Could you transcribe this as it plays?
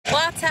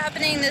what's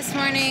happening this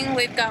morning.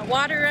 We've got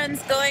water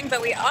runs going,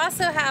 but we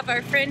also have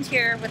our friend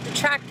here with the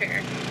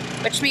tractor,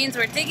 which means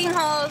we're digging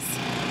holes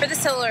for the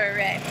solar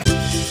array.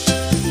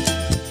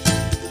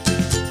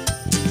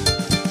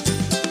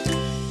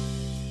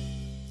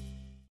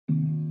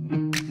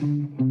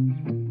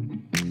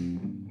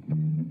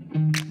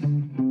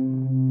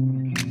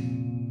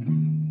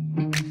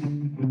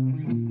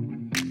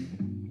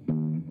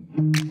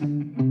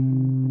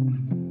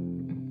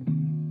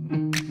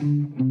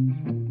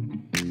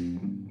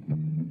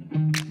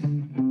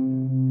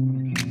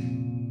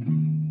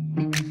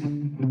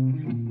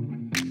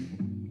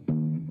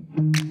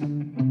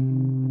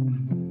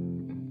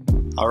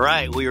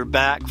 Alright, we are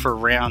back for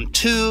round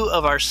 2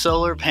 of our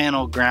solar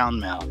panel ground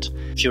mount.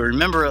 If you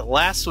remember it,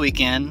 last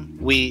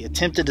weekend we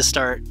attempted to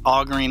start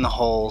augering the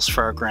holes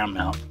for our ground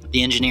mount.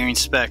 The engineering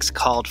specs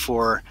called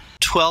for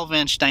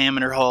 12-inch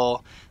diameter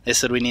hole. They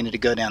said we needed to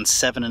go down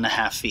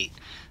 7.5 feet.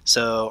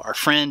 So our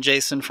friend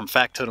Jason from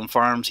Factotum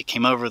Farms, he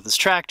came over with his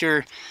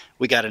tractor.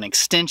 We got an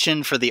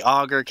extension for the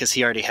auger because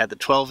he already had the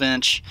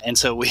 12-inch. And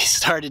so we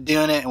started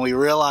doing it, and we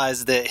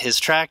realized that his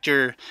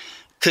tractor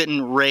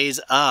couldn't raise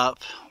up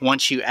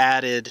once you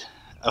added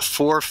a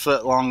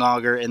 4-foot long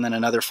auger and then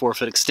another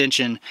 4-foot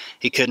extension.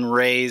 He couldn't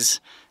raise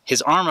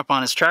his arm up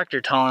on his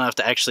tractor tall enough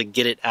to actually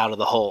get it out of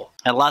the hole.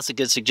 Had lots of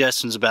good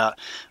suggestions about,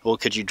 well,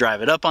 could you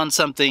drive it up on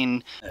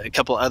something? A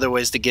couple other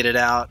ways to get it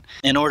out.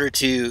 In order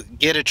to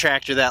get a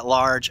tractor that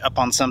large up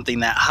on something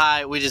that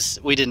high, we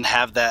didn't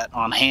have that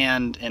on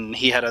hand, and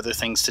he had other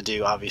things to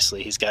do,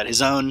 obviously. He's got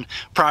his own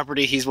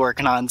property he's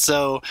working on,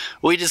 so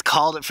we just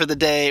called it for the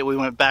day. We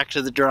went back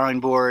to the drawing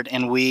board,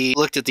 and we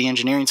looked at the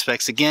engineering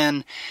specs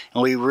again,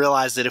 and we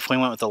realized that if we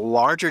went with a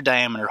larger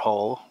diameter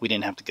hole, we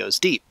didn't have to go as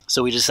deep.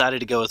 So we decided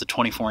to go with a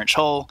 24-inch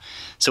hole,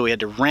 so we had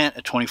to rent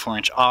a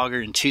 24-inch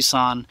auger in Tucson.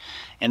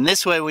 And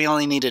this way we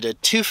only needed a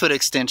 2-foot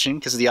extension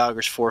because the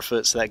auger's 4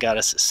 foot, so that got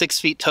us 6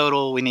 feet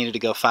total. We needed to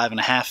go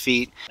 5.5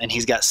 feet, and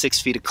he's got 6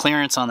 feet of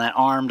clearance on that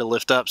arm to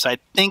lift up, so I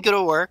think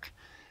it'll work.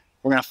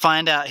 We're gonna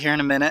find out here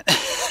in a minute.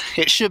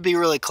 It should be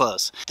really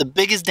close. The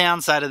biggest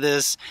downside of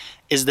this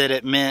is that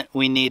it meant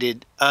we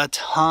needed a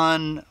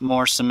ton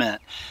more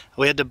cement.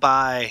 We had to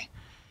buy,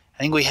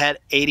 I think we had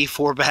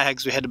 84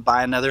 bags. We had to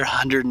buy another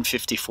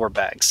 154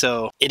 bags.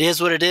 So it is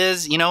what it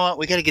is. You know what?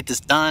 We got to get this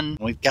done.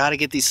 We've got to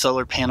get these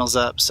solar panels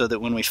up so that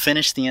when we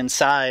finish the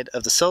inside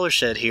of the solar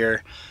shed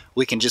here,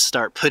 we can just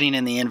start putting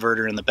in the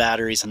inverter and the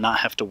batteries and not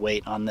have to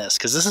wait on this,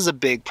 because this is a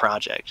big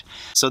project.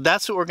 So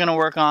that's what we're going to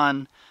work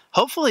on.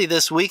 Hopefully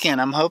this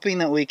weekend. I'm hoping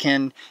that we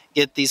can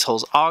get these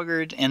holes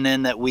augered, and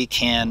then that we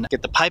can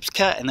get the pipes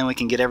cut, and then we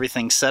can get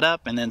everything set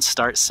up and then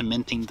start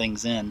cementing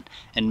things in,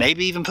 and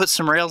maybe even put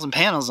some rails and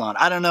panels on.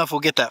 I don't know if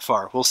we'll get that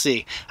far. We'll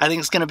see. I think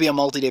it's going to be a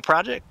multi-day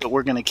project, but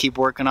we're going to keep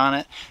working on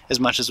it as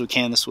much as we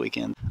can this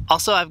weekend.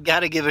 Also, I've got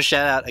to give a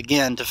shout out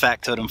again to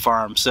Factotum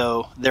Farms.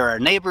 So they're our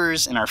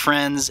neighbors and our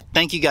friends.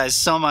 Thank you guys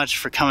so much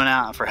for coming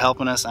out and for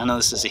helping us. I know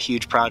this is a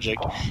huge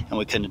project, and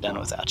we couldn't have done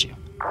it without you.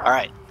 All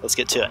right, let's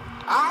get to it.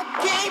 I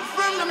came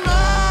from the mud.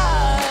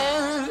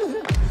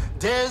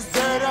 There's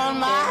dirt on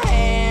my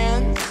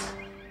hands.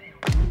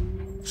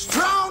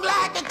 Strong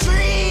like a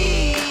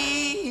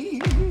tree.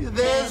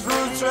 There's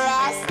roots where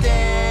I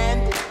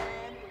stand.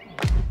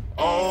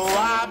 Oh,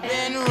 I've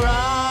been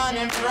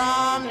running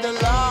from the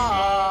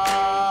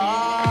law.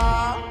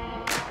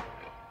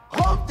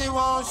 Hope they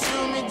won't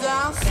shoot me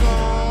down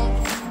soon.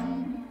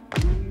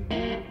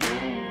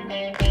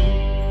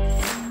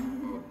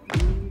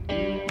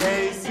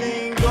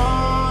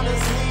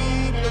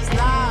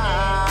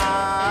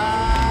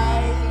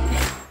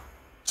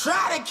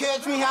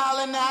 Catch me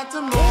howling at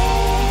the moon.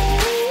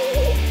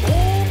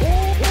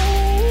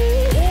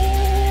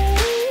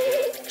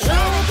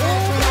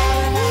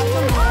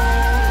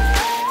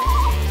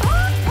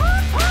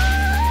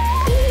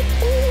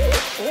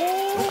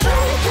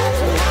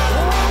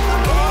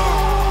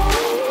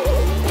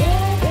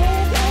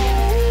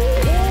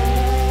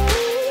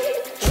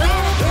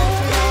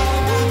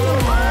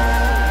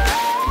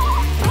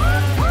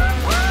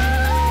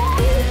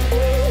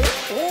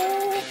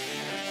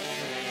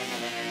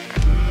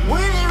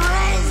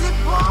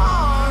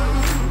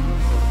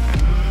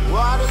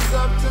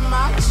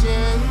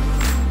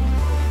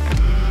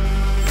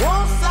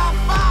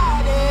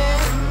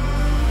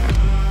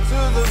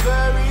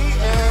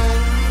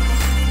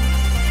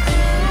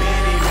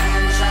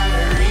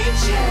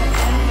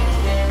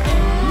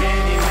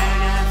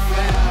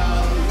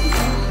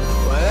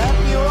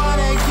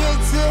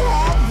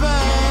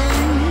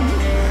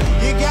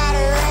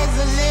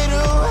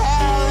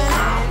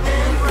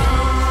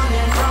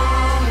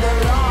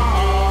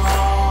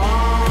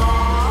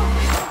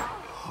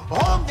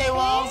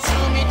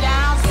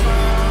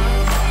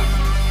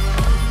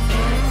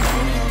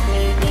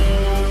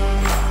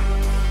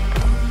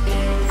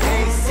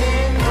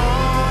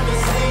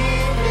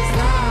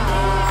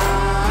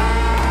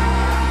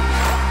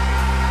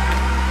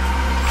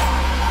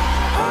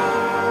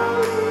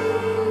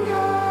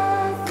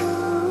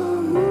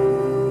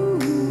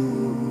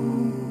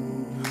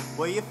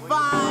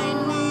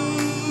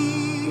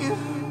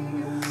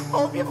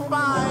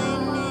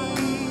 find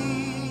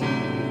me.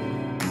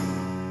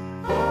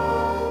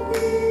 I'll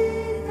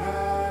be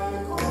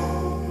back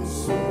home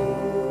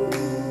soon.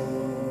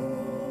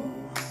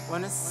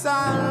 When the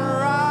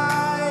sunrise,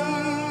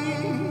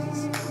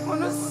 when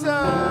the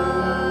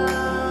sun.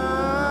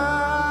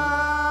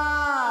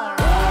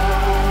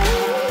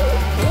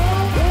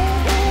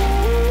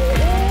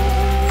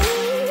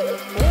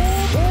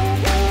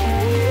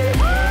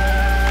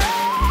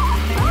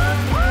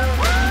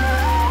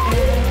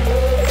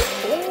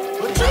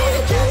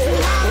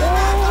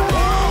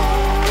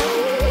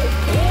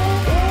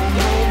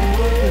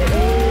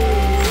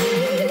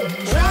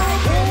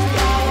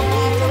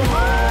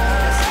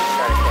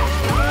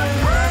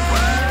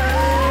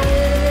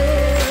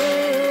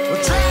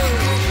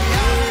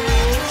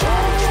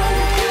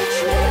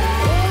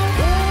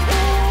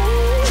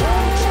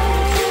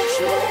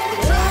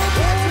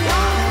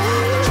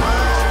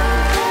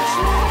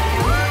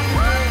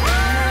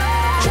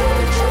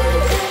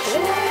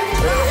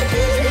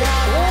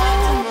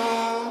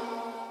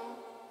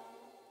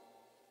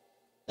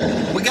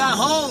 We got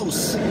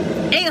holes.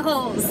 8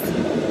 holes.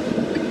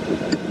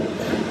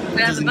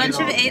 We have a bunch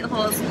of 8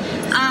 holes.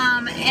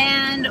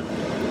 And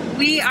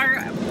we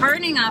are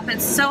burning up.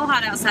 It's so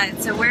hot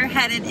outside, so we're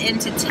headed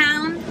into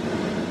town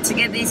to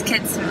give these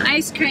kids some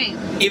ice cream.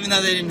 Even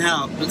though they didn't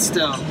help, but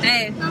still.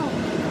 Hey,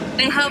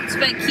 they helped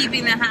by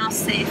keeping the house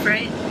safe,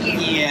 right?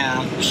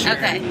 Yeah. Sure.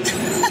 Okay.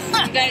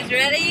 You guys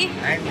ready?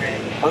 I'm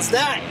ready. Let's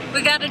die.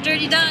 We got a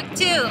dirty dog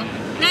too.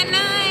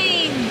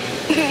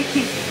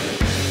 9-9.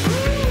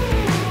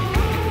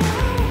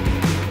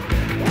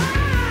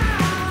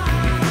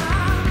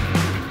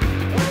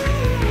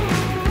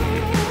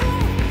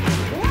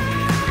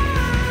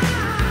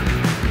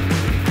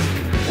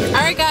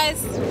 Alright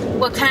guys,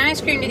 what kind of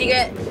ice cream did you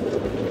get?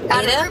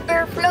 Got a root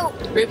beer float.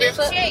 Root beer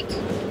float? Shake.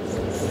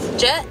 Oreo.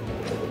 Jet?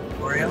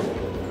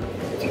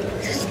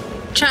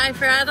 Chai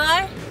for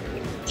Adlai?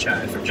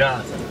 Chai for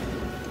Jonathan.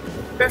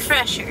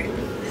 Refresher.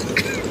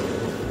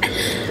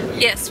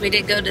 Yes, we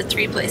did go to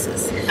 3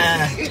 places.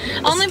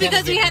 Only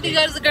because we had to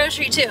go to the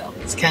grocery too.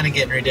 It's kind of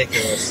getting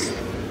ridiculous.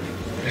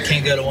 We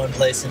can't go to one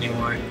place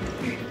anymore.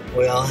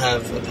 We all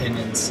have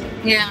opinions.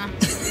 Yeah.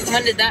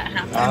 When did that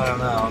happen? I don't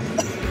know.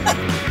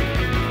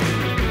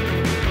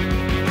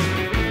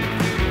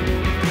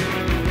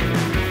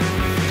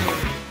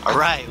 All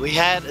right, we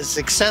had a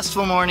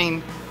successful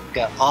morning.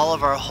 Got all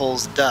of our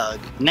holes dug.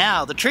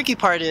 Now, the tricky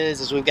part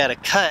is we've got to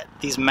cut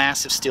these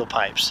massive steel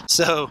pipes.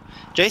 So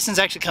Jason's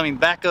actually coming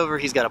back over.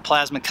 He's got a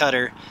plasma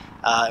cutter,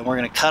 and we're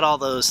gonna cut all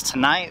those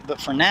tonight. But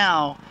for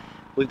now,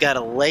 we've got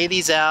to lay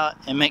these out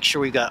and make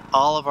sure we've got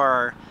all of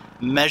our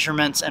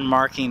measurements and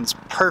markings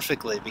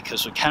perfectly,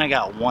 because we kind of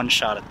got one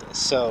shot at this.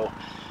 So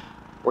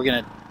we're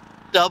gonna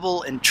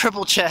double and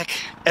triple check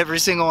every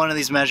single one of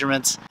these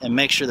measurements and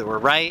make sure that we're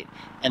right.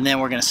 And then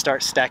we're gonna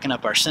start stacking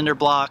up our cinder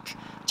block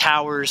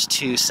towers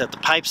to set the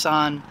pipes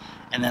on,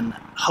 and then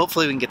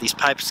hopefully we can get these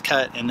pipes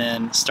cut and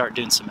then start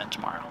doing cement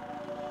tomorrow.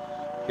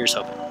 Here's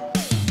hoping.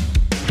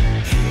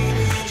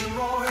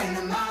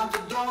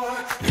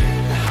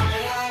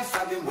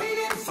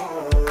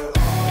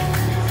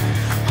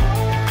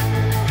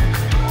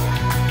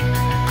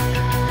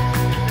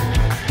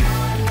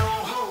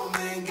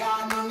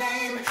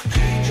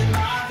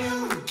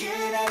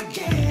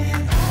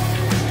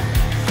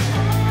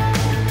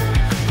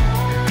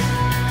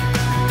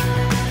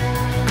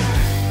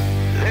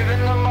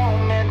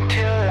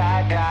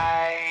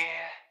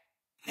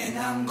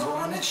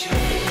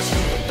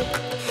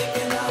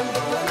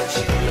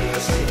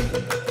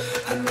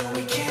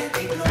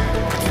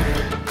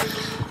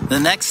 The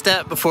next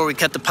step before we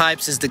cut the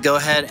pipes is to go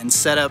ahead and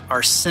set up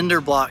our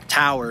cinder block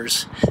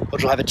towers,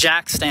 which will have a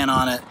jack stand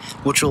on it,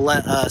 which will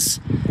let us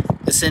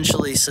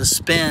essentially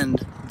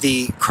suspend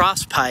the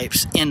cross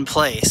pipes in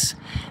place.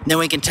 And then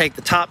we can take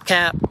the top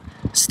cap,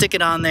 stick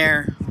it on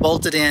there,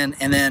 bolt it in,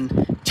 and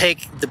then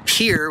take the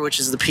pier, which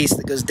is the piece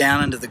that goes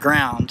down into the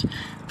ground,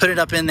 put it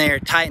up in there,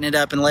 tighten it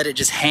up, and let it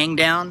just hang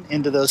down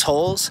into those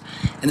holes.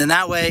 And then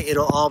that way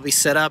it'll all be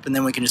set up, and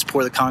then we can just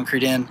pour the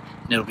concrete in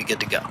and it'll be good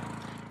to go.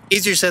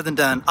 Easier said than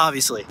done,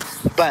 obviously.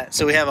 But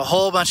so we have a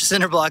whole bunch of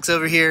cinder blocks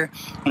over here.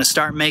 I'm gonna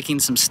start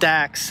making some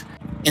stacks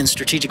in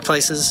strategic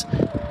places.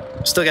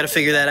 Still gotta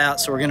figure that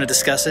out, so we're gonna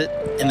discuss it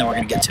and then we're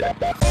gonna get to it.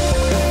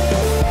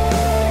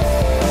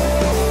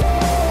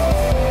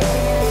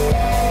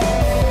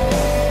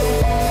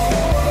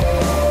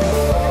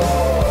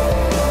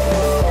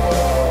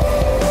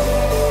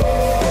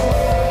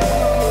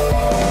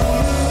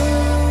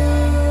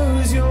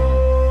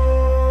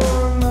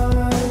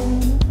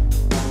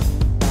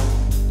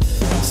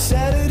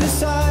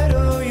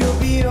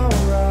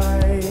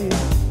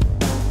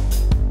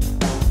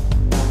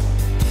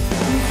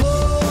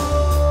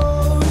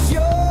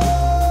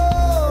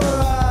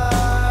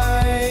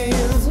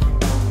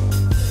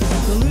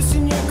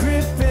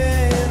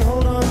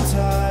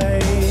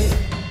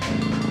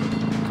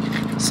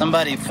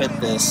 Somebody put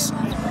this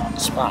in the wrong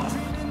spot.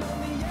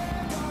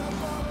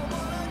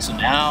 So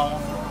now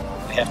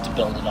we have to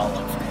build it all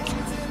over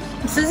again.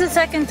 This is the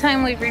second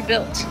time we've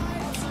rebuilt.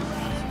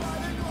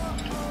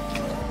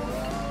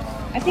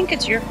 I think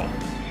it's your fault.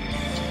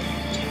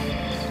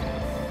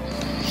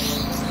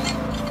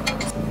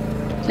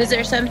 Is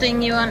there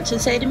something you want to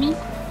say to me?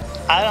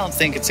 I don't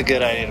think it's a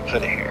good idea to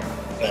put it here,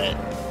 but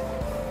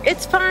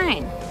It's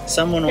fine.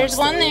 someone There's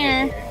wants one to leave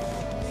there. it here.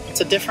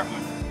 It's a different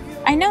one.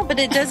 I know, but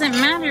it doesn't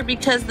matter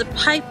because the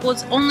pipe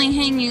was only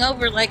hanging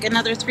over like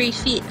another 3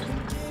 feet.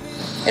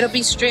 It'll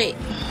be straight.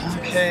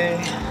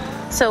 Okay.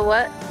 So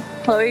what?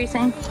 What were you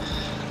saying?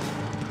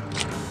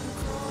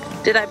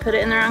 Did I put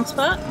it in the wrong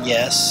spot?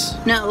 Yes.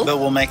 No. But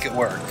we'll make it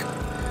work.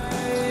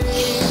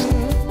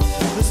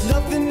 There's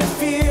nothing to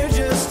fear,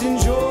 just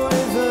enjoy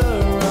the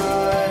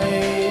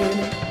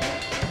ride.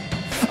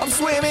 I'm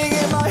swimming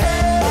in my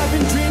head, I've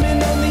been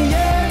dreaming on the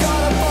air.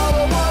 Gotta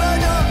follow what I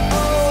know.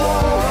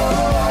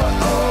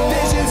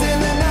 Visions in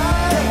the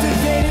night,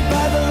 captivated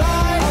by the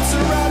light. I'm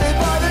surrounded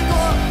by the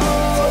glow.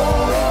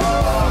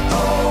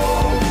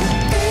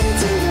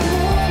 Into the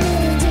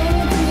morning,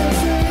 don't be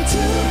afraid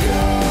to go.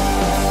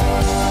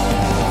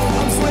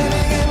 I'm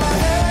swimming in my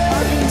head,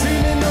 I've been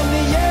dreaming on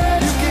the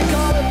edge. You can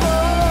call it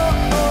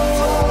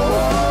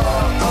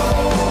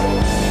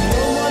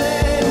don't wanna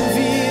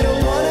envy,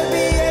 don't wanna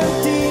be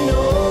empty,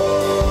 no.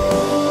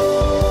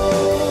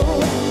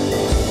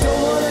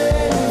 Don't wanna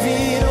envy,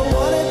 don't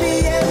wanna be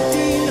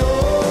empty, no.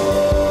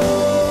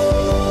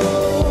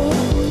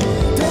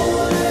 Don't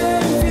wanna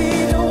envy,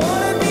 don't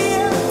wanna be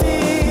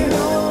empty,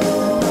 no.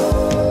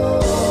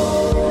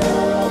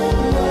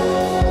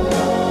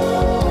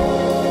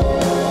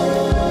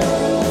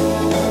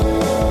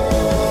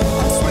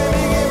 I'm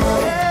swimming in my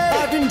head,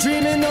 I've been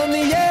dreaming on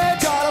the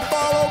edge. Gotta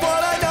follow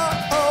what I know.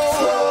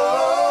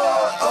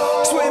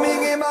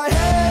 Swimming in my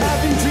head,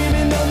 I've been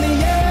dreaming on the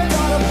edge.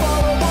 Gotta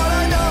follow what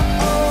I know.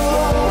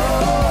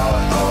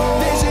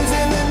 Visions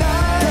in the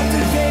night,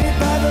 captivated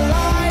by the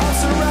light. I'm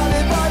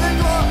surrounded by the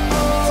glow.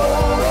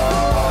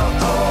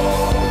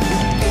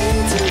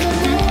 Into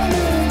the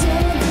morning,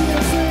 don't be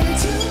afraid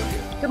to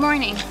go. Good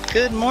morning.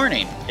 Good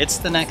morning. It's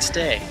the next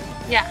day.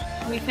 Yeah,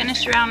 we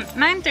finished around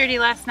 9:30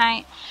 last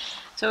night.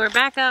 So we're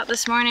back out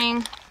this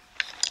morning,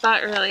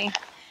 about early,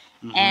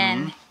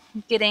 and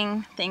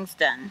getting things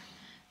done.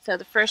 So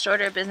the first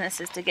order of business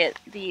is to get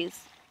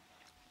these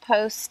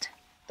posts,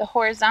 the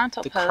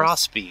horizontal The posts,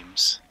 cross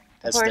beams,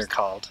 as they're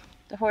called.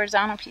 the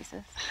horizontal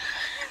pieces.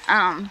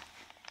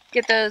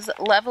 Get those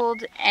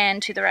leveled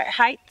and to the right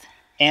height.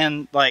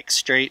 And like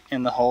straight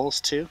in the holes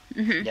too.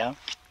 Yeah.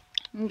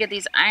 And get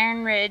these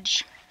iron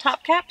ridge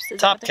top caps. Is that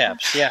Top what they're called?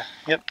 caps. Yeah.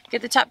 Yep.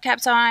 Get the top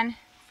caps on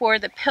for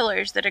the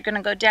pillars that are going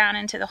to go down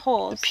into the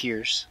holes.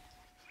 Piers.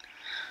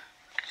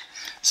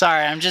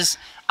 Sorry,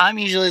 I'm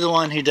usually the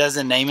one who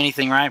doesn't name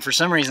anything right. For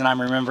some reason, I'm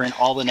remembering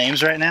all the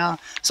names right now.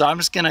 So I'm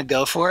just going to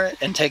go for it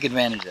and take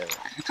advantage of it.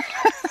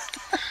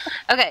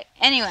 Okay,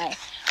 anyway,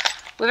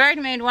 we've already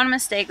made one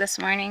mistake this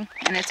morning,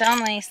 and it's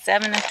only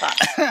 7 o'clock.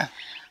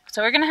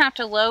 So we're going to have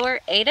to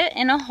lower Ada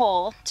in a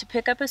hole to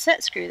pick up a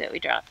set screw that we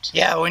dropped.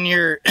 Yeah, when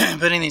you're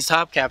putting these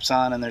top caps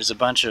on and there's a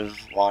bunch of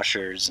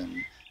washers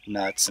and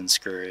nuts and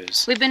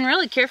screws. We've been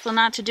really careful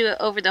not to do it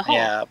over the hole.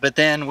 Yeah, but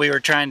then we were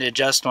trying to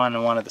adjust one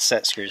and one of the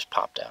set screws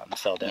popped out and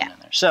fell down in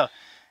there. So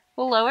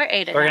We'll lower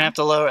Ada we're going to down. have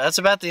to lower. That's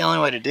about the only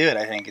way to do it,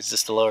 I think, is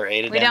just to lower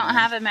Ada down. We don't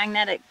have a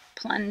magnetic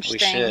plunge We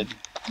thing. should.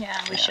 Yeah,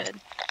 we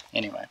should.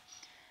 Anyway,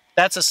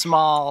 that's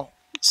not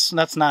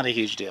a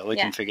huge deal. We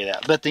can figure that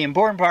out. But the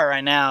important part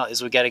right now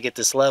is we got to get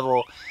this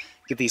level,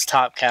 get these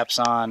top caps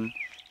on,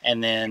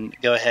 and then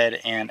go ahead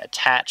and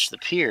attach the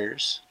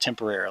piers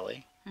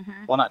temporarily.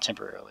 Well, not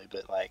temporarily,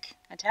 but like...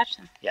 Attach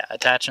them. Yeah,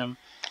 attach them.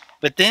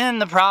 But then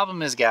the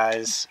problem is,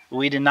 guys,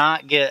 we did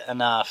not get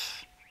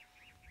enough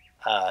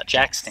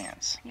jack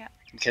stands. Yeah.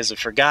 Because we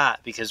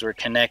forgot, because we're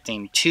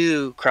connecting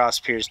 2 cross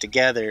piers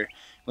together,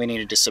 we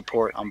needed to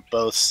support on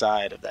both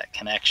sides of that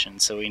connection.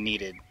 So we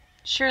needed...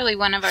 Surely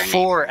one of our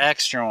 4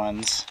 extra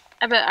ones.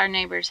 I bet our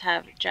neighbors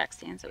have jack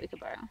stands that we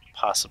could borrow.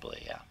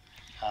 Possibly, yeah.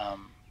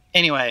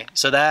 Anyway,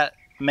 so that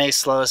may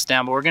slow us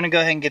down, but we're going to go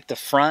ahead and get the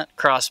front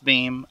cross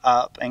beam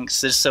up, and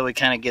just so we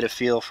kind of get a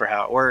feel for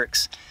how it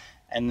works,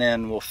 and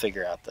then we'll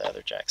figure out the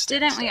other jack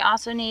stands. Didn't we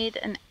also need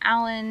an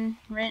Allen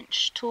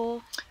wrench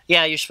tool?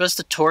 Yeah, you're supposed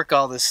to torque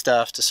all this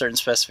stuff to certain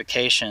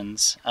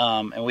specifications,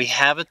 and we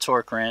have a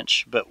torque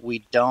wrench, but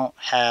we don't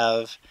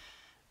have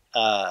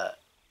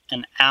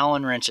an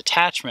Allen wrench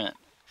attachment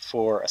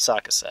for a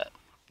socket set.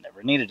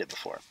 Never needed it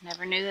before.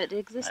 Never knew that it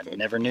existed. I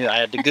never knew. I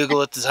had to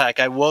Google it. Like,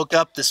 I woke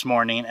up this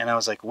morning and I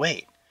was like,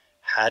 wait,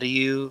 how do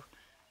you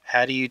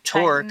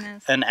torque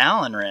an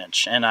Allen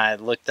wrench? And I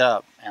looked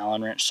up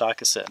Allen wrench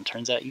socket set, and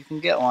turns out you can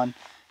get one,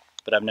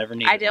 but I've never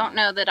needed one. I don't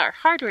know that our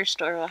hardware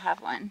store will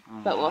have one,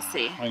 but we'll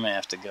see. We may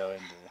have to go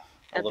into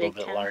a little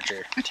bit town.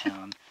 larger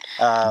town.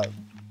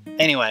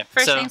 Anyway,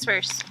 First things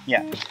first.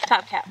 Yeah.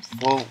 Top caps.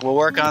 We'll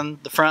work on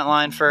the front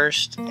line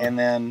first, and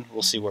then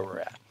we'll see where we're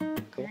at.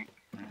 Cool. All right,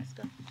 let's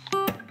go.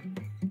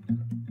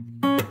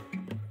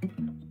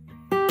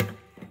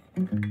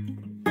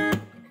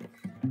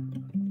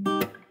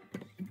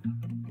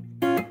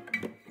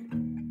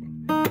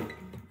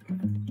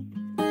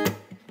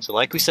 So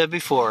like we said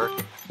before,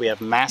 we have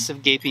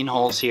massive gaping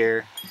holes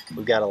here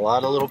We've got a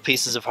lot of little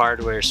pieces of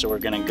hardware, so we're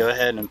gonna go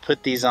ahead and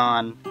put these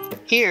on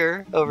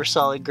here over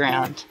solid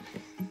ground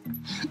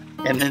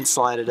and then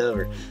slide it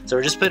over. So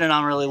we're just putting it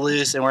on really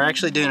loose, and we're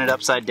actually doing it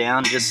upside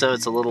down just so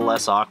it's a little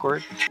less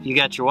awkward. You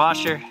got your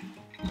washer,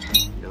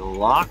 your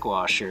lock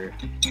washer,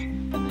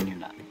 and then your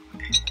nut.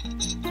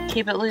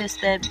 Keep it loose,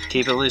 babe.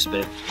 Keep it loose,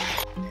 babe.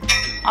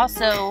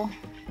 Also,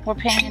 we're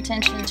paying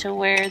attention to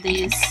where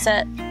these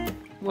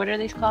what are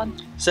these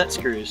called? Set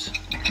screws.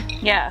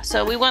 Yeah,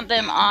 so we want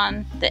them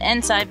on the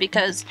inside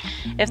because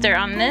if they're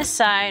on this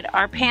side,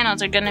 our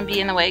panels are gonna be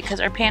in the way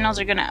because our panels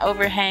are gonna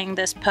overhang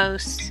this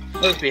post.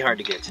 Those would be hard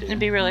to get to. It'd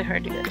be really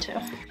hard to get to.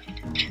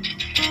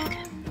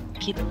 Okay.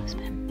 Keep it loose,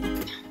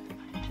 babe.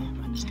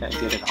 Just gotta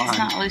get it on. It's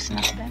not loose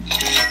enough, babe.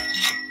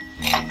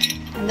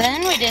 And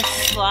then we just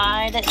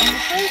slide it into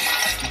place.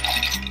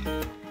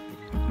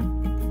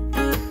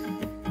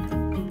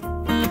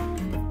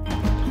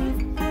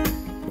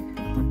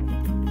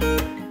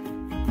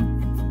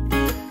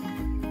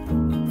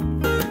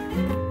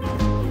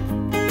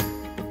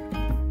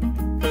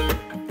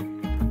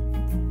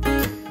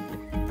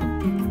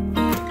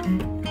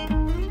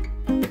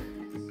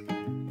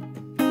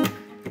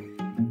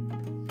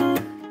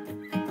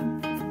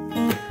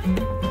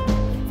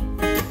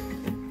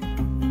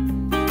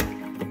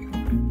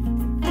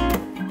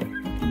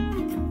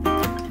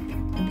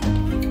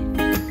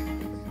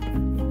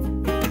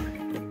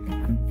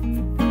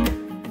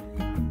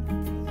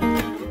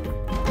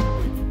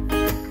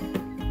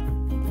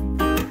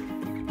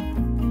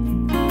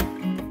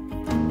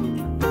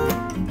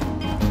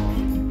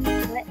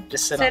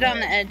 Just Sit on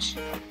the edge,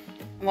 and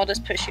we'll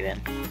just push you in.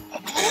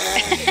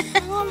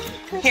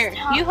 Here,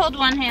 you hold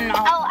one hand and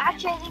I'll... Oh,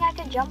 actually, I think I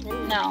can jump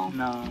in. No.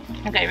 No.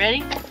 Okay,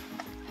 ready?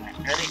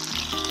 Ready?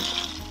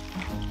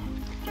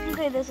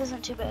 Okay, this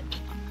isn't too bad.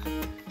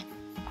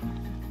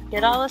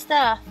 Get all the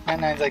stuff.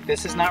 Nine's like,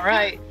 this is not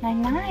right.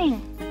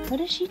 Nine,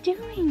 what is she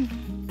doing?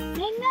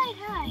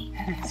 Hi.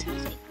 It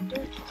smells like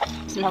dirt.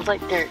 Smells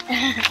like dirt.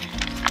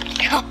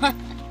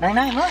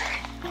 Nine, look.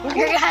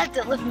 You're gonna have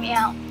to lift me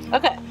out.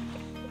 Okay.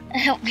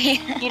 Help me.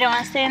 You don't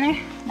want to stay in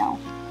there? No.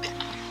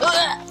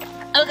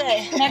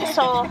 Okay, next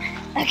hole.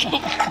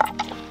 Okay.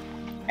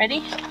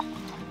 Ready?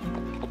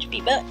 Put your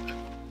feet back.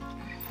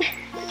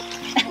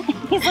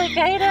 He's like,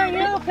 Ada, are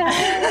you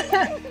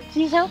okay?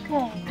 She's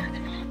okay.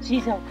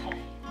 She's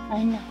okay.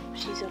 I know,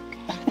 she's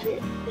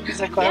okay. He's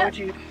like, why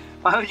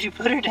would you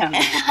put her down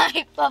there?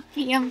 Hi,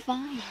 puppy, I'm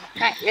fine.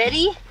 Alright,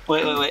 ready?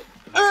 Wait.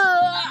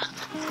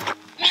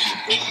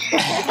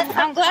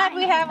 I'm glad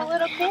we have a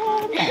little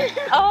kid.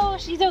 Oh,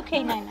 she's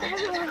okay, Nina. I'm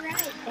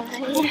alright,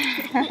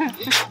 guys.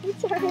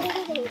 It's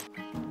alright.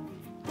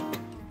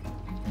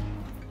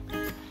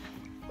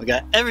 We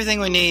got everything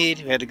we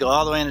need. We had to go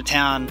all the way into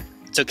town.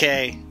 It's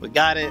okay, we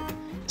got it.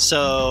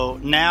 So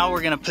now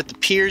we're gonna put the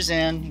piers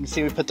in. You can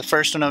see we put the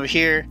first one over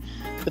here.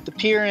 Put the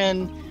pier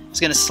in. It's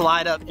gonna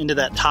slide up into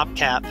that top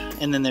cap,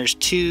 and then there's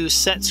 2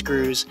 set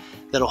screws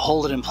that'll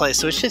hold it in place.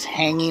 So it's just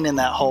hanging in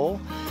that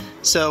hole.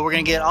 So we're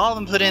gonna get all of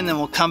them put in, then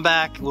we'll come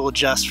back, we'll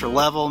adjust for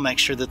level, make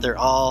sure that they're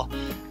all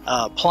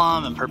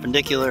plumb and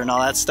perpendicular and all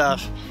that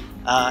stuff.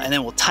 And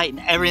then we'll tighten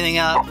everything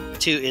up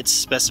to its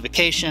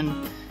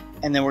specification.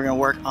 And then we're gonna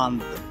work on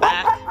the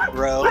back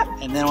row.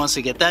 And then once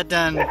we get that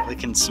done, we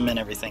can cement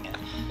everything in.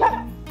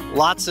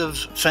 Lots of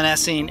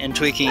finessing and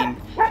tweaking,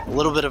 a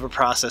little bit of a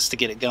process to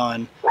get it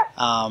going.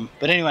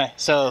 But anyway,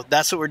 so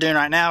that's what we're doing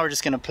right now. We're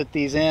just gonna put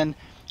these in.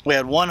 We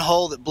had one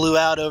hole that blew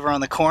out over on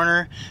the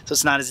corner, so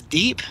it's not as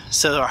deep,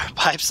 so our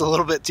pipe's a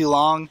little bit too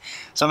long.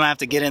 So I'm gonna have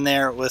to get in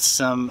there with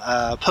some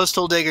post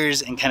hole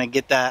diggers and kind of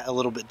get that a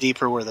little bit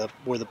deeper where the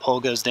pole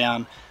goes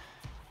down.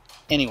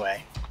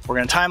 Anyway, we're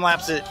gonna time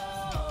lapse it.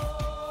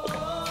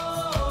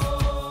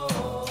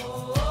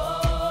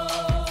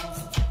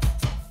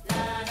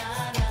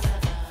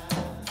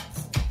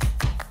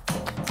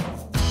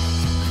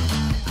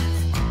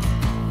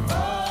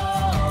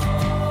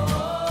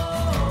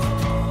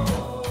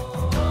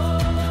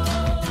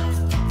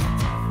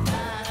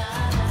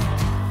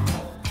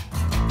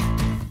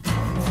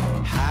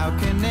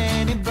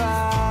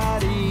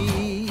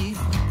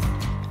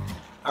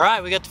 All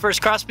right, we got the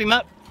first crossbeam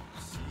up.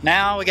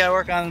 Now we gotta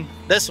work on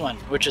this one,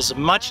 which is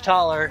much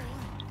taller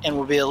and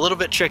will be a little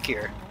bit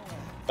trickier,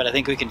 but I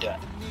think we can do it.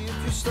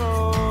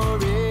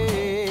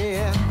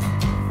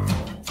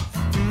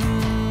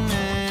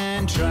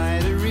 And try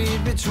to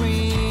read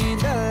between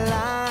the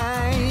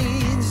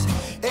lines.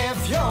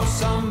 If you're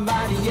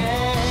somebody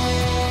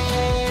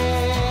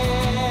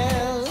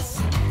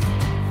else,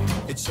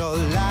 it's all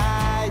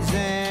lies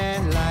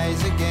and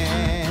lies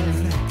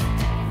again.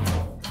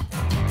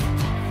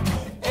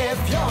 If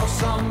you're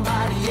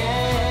somebody else,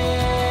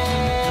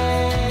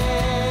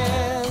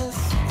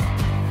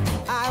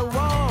 I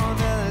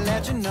wanna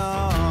let you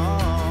know.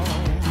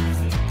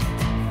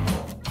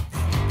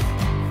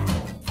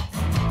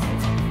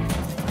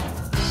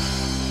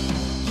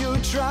 You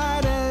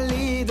try to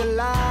lead a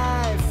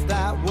life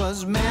that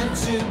was meant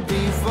to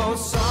be for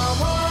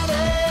someone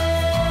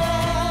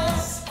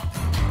else.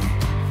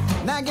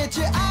 Now get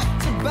your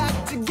act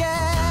back together.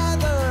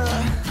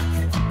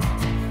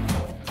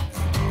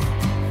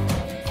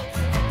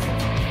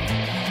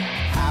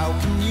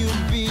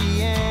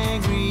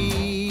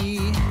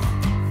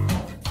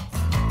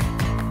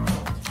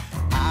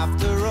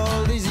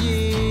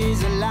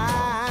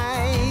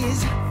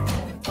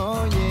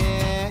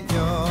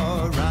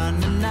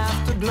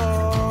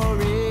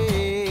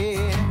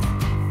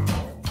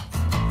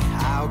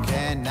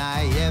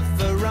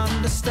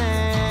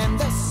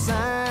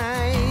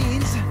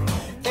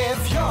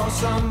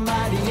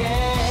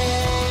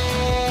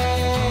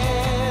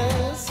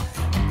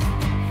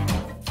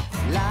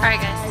 Alright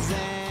guys,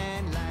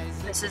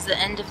 this is the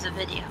end of the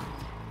video.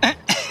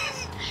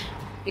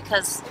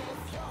 Because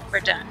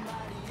we're done.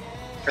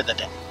 For the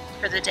day.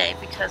 For the day,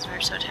 because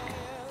we're so tired.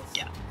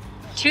 Yeah.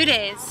 2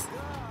 days.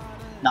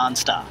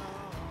 Non-stop.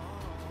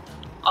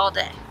 All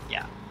day.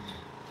 Yeah.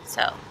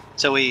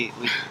 So we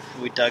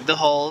dug the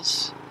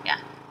holes. Yeah.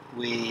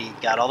 We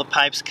got all the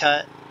pipes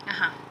cut.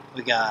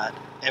 We got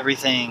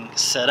everything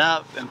set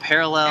up and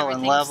parallel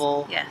and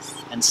level. Yes.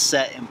 And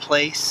set in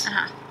place.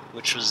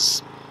 Which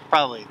was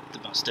probably the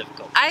most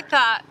difficult part. I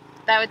thought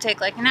that would take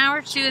like an hour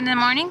or two in the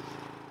morning.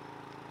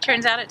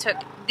 Turns out it took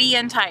the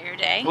entire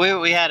day.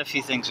 We had a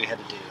few things we had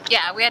to do.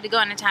 Yeah, we had to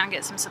go into town and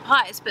get some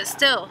supplies, but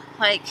still,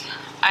 like,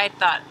 I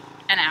thought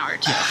an hour or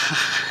two.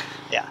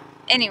 Yeah.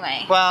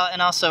 Anyway. Well,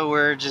 and also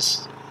we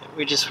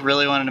just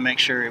really wanted to make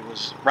sure it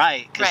was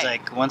right, because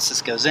like once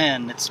this goes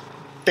in, it's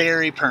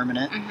very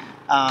permanent.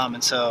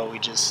 And so we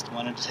just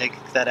wanted to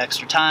take that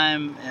extra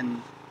time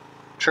and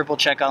triple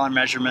check all our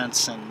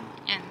measurements and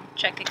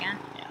check again.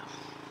 Yeah.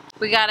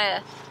 We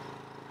gotta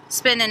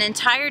spend an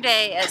entire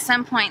day at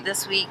some point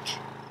this week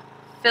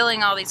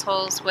filling all these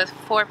holes with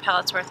 4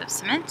 pallets worth of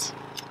cement.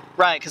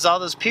 Right, because all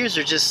those piers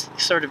are just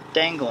sort of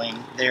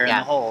dangling there in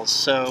the holes.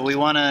 So we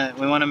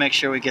wanna make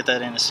sure we get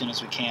that in as soon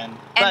as we can.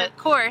 And of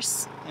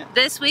course,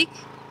 this week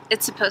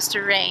it's supposed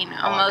to rain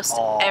almost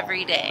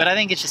every day. But I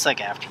think it's just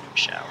like afternoon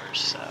showers.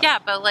 So. Yeah,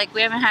 but like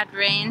we haven't had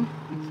rain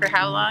for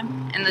how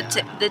long? And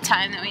the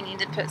time that we need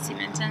to put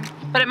cement in.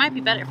 But it might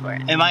be better for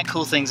it. It might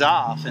cool things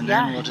off, and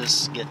then we'll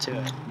just get to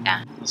it.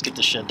 Yeah. Let's get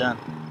this shit done.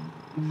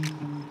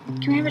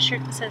 Can we have a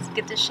shirt that says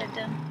 "Get this shit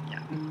done"? Yeah.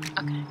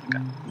 Okay.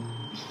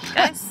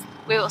 Guys,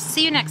 we will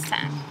see you next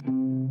time.